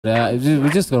We're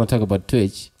just gonna talk about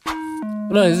Twitch.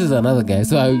 No, this is another guy.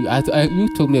 So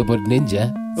you told me about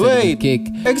Ninja. Wait,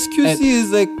 xQc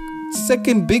is like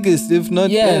second biggest, if not.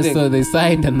 Yeah, better. so they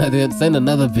signed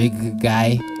another big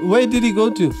guy. Where did he go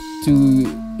to?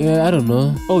 I don't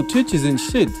know. Oh, Twitch is in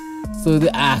shit. So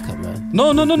come on.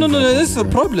 No. This is a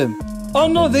problem. Oh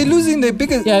no, they're losing their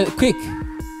biggest. Yeah, quick.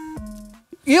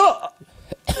 Yo.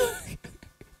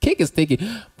 Kick is taking,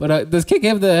 but does Kick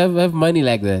have money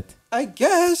like that? I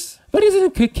guess. But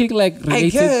isn't Kick like related? I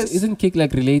guess. Isn't Kick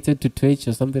like related to Twitch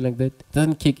or something like that?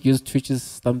 Doesn't Kick use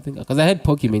Twitch's something? Because I had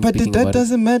Pokemon. But that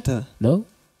doesn't matter. No.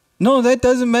 No, that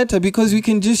doesn't matter because we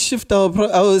can just shift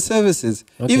our services.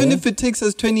 Okay. Even if it takes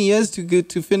us 20 years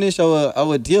to finish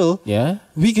our deal. Yeah.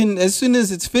 We can, as soon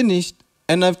as it's finished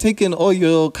and I've taken all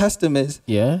your customers.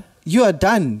 Yeah. You are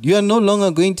done. You are no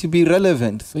longer going to be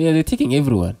relevant. So yeah, they're taking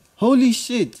everyone. Holy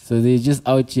shit. So they're just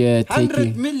out here taking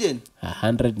 100 million.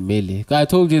 100 million. I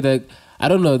told you that, I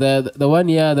don't know, the one,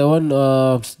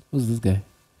 who's this guy?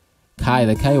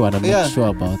 The Kai one, I'm not sure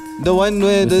about. The one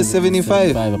where the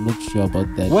 75. I'm not sure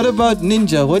about that. What about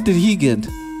Ninja? What did he get?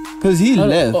 Because he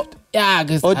left. Yeah,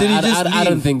 because or did he just leave? I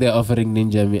don't think they're offering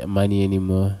Ninja money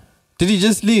anymore. Did he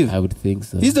just leave? I would think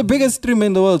so. He's the biggest streamer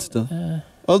in the world still.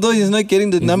 Although he's not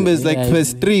getting the numbers per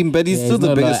stream, but he's still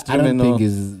the biggest streamer. I don't think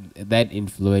he's that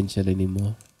influential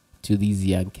anymore to these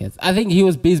young cats. I think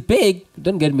he's big.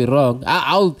 Don't get me wrong.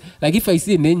 I'll like if I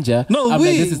see Ninja. No, our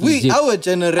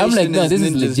generation. I'm like, no, this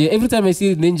is legit. Every time I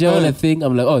see Ninja on a thing,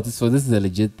 I'm like, oh, this is a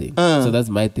legit thing. So that's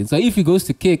my thing. So if he goes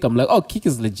to Kick, I'm like, oh, Kick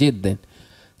is legit then.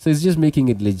 So it's just making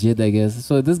it legit, I guess.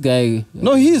 So this guy.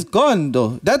 No, he's gone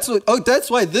though. That's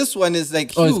why this one is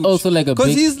like huge. It's also like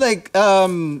because he's like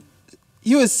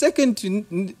he was second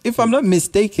to, if I'm not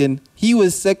mistaken, he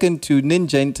was second to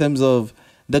Ninja in terms of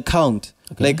the count.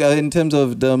 Okay. Like in terms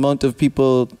of the amount of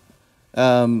people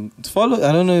follow.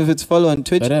 I don't know if it's follow on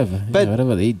Twitch. Whatever. But,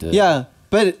 whatever they do. Yeah,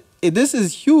 but this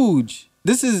is huge.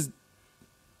 This is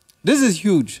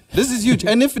huge. This is huge.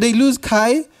 And if they lose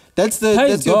Kai, that's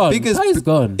your biggest. Kai is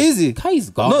gone. Is he? Kai is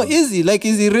gone. No, is he? Like,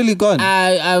 is he really gone?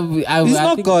 He's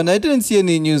not gone. I didn't see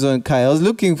any news on Kai. I was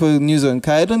looking for news on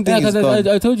Kai. I don't think he's gone.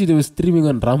 I told you they were streaming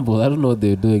on Rumble. I don't know what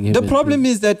they're doing. The problem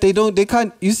is that they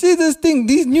can't. You see this thing?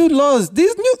 These new laws. Hey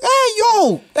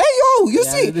yo. You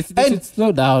see? They should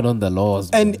slow down on the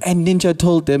laws. And Ninja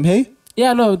told them, hey.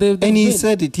 Yeah, no. And he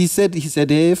said it. He said,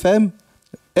 hey fam.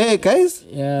 Hey guys,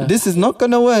 this is not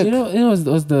gonna work. You know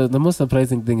what's the most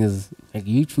surprising thing is, like,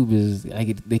 YouTube is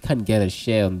like they can't get a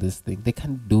share on this thing. They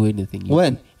can't do anything.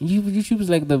 YouTube is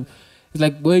like it's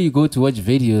like where you go to watch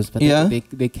videos, but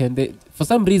they for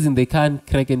some reason they can't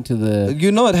crack into the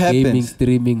gaming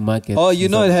streaming market. Oh, you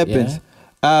know what happens?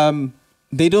 Yeah?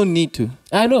 They don't need to.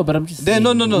 I know, but I'm just saying.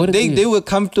 No. They were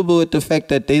comfortable with the fact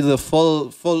that they're the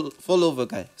fall over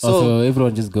guy. So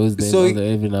everyone just goes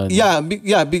there every now and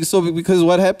then. So because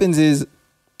what happens is,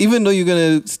 even though you're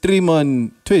gonna stream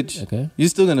on Twitch, you're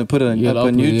still gonna put it on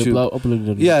YouTube.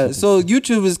 Upload it on so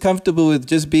YouTube is comfortable with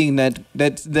just being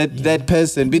that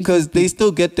person because they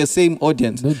still get the same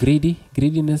audience. No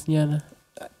greediness, Nyana.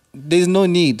 There's no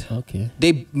need. Okay.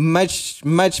 They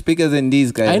much bigger than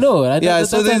these guys. I know.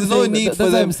 So there's no need for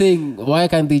them. That's what I'm saying. Why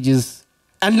can't they just?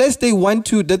 Unless they want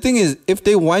to. The thing is, if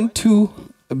they want to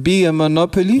be a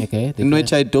monopoly, in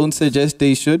which I don't suggest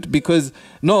they should, because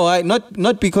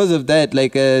not because of that.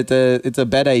 Like it's a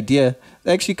bad idea. It's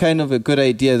actually kind of a good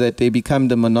idea that they become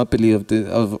the monopoly of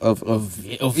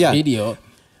video.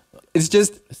 It's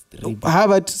just, how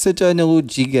about such a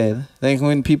jigger? Like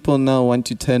when people now want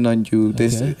to turn on you,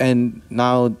 and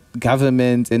now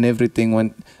government and everything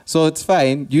want. So it's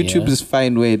fine. YouTube is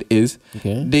fine where it is.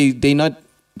 Okay. They're not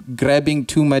grabbing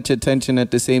too much attention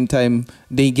at the same time.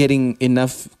 They're getting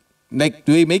enough. Like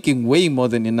they're making way more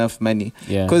than enough money.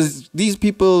 Yeah. Because these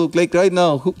people, like right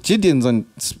now, Jidion's on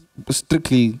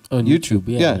strictly on YouTube.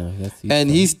 And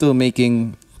he's still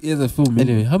making. He has a full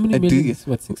million. How many millions?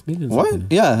 6 million?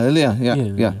 What?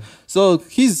 Yeah. So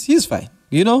he's fine.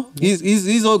 You know,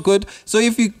 he's all good. So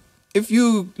if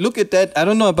you look at that, I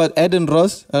don't know about Adin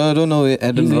Ross. I don't know where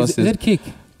Adin Ross is. Is that Kick?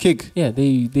 Kick. Yeah,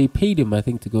 they paid him, I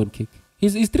think, to go on Kick.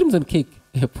 He streams on Kick.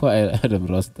 Poor Adam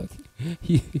Ross. Dog.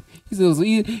 He's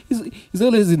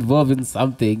always involved in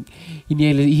something.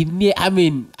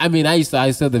 I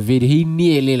saw the video. He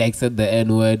nearly said the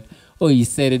N-word. Oh, he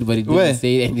said it, but he didn't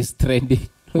say it, and it's trending.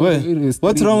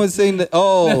 What's wrong with saying that?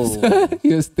 Oh,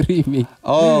 you're streaming.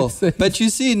 Oh, but you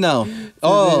see now.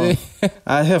 Oh,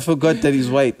 I have forgot that he's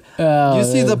white. You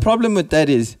see, the problem with that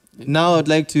is, now I'd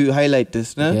like to highlight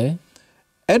this. Okay.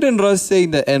 Adin Ross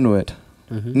saying the N-word.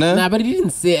 Nah, but he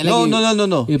didn't say it.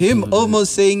 No. Him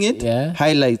almost saying it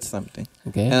highlights something.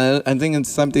 Okay. And I think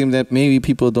it's something that maybe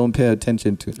people don't pay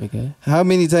attention to. Okay. How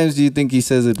many times do you think he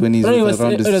says it when he's around his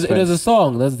friends? It was a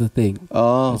song. That's the thing.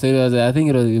 Oh. So I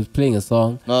think he was playing a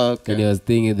song. Oh, okay. And he was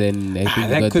thinking. Then I think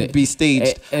that could be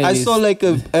staged. I saw like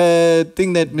a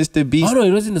thing that Mr. Beast. Oh no,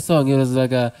 it wasn't the song. It was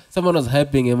like someone was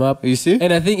hyping him up. You see?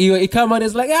 And I think he come on.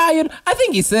 It's like I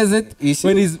think he says it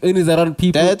when he's around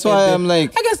people. That's why I'm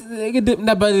like. I guess.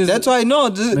 That's why no.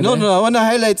 I want to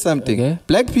highlight something. Okay.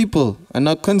 Black people are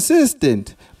not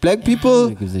consistent. Black people,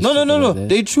 no.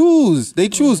 They choose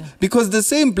because the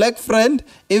same black friend,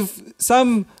 if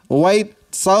some white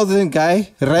Southern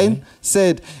guy, right,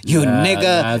 said you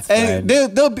nigga, and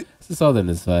they'll be. Southern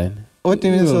is fine. What do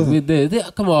you mean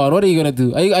Southern? Come on, what are you gonna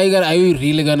do? Are you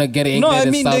really gonna get angry? No, I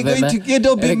mean they're going to.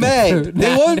 They'll be mad.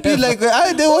 They won't be like.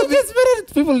 They won't be.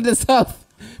 People in the South.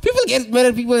 People get mad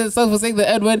at people in the South for saying the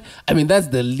N-word. I mean, that's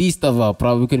the least of our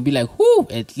problem. We can be like, whoo,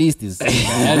 at least it's the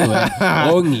N-word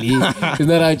only. It's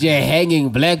not out here hanging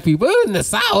black people in the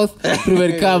South.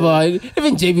 Come on.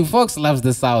 Even Jamie Foxx loves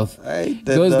the South.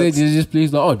 Those days, you just play,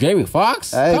 oh, Jamie Foxx?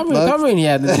 Come in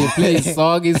here. They play a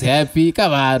song, he's happy.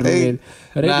 Come on, man.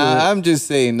 I'm just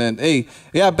saying that.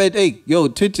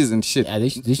 Twitch isn't shit. Yeah, they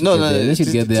should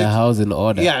get their house in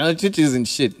order. Yeah, no, Twitch isn't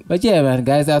shit. But yeah, man,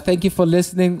 guys, thank you for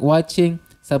listening, watching,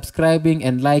 subscribing,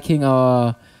 and liking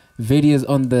our videos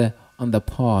on the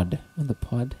pod.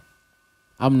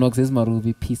 I'm Knox, this is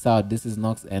Maruby. Peace out. This is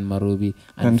Knox and Maruby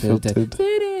Unfiltered.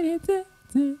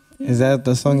 Is that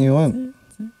the song you want?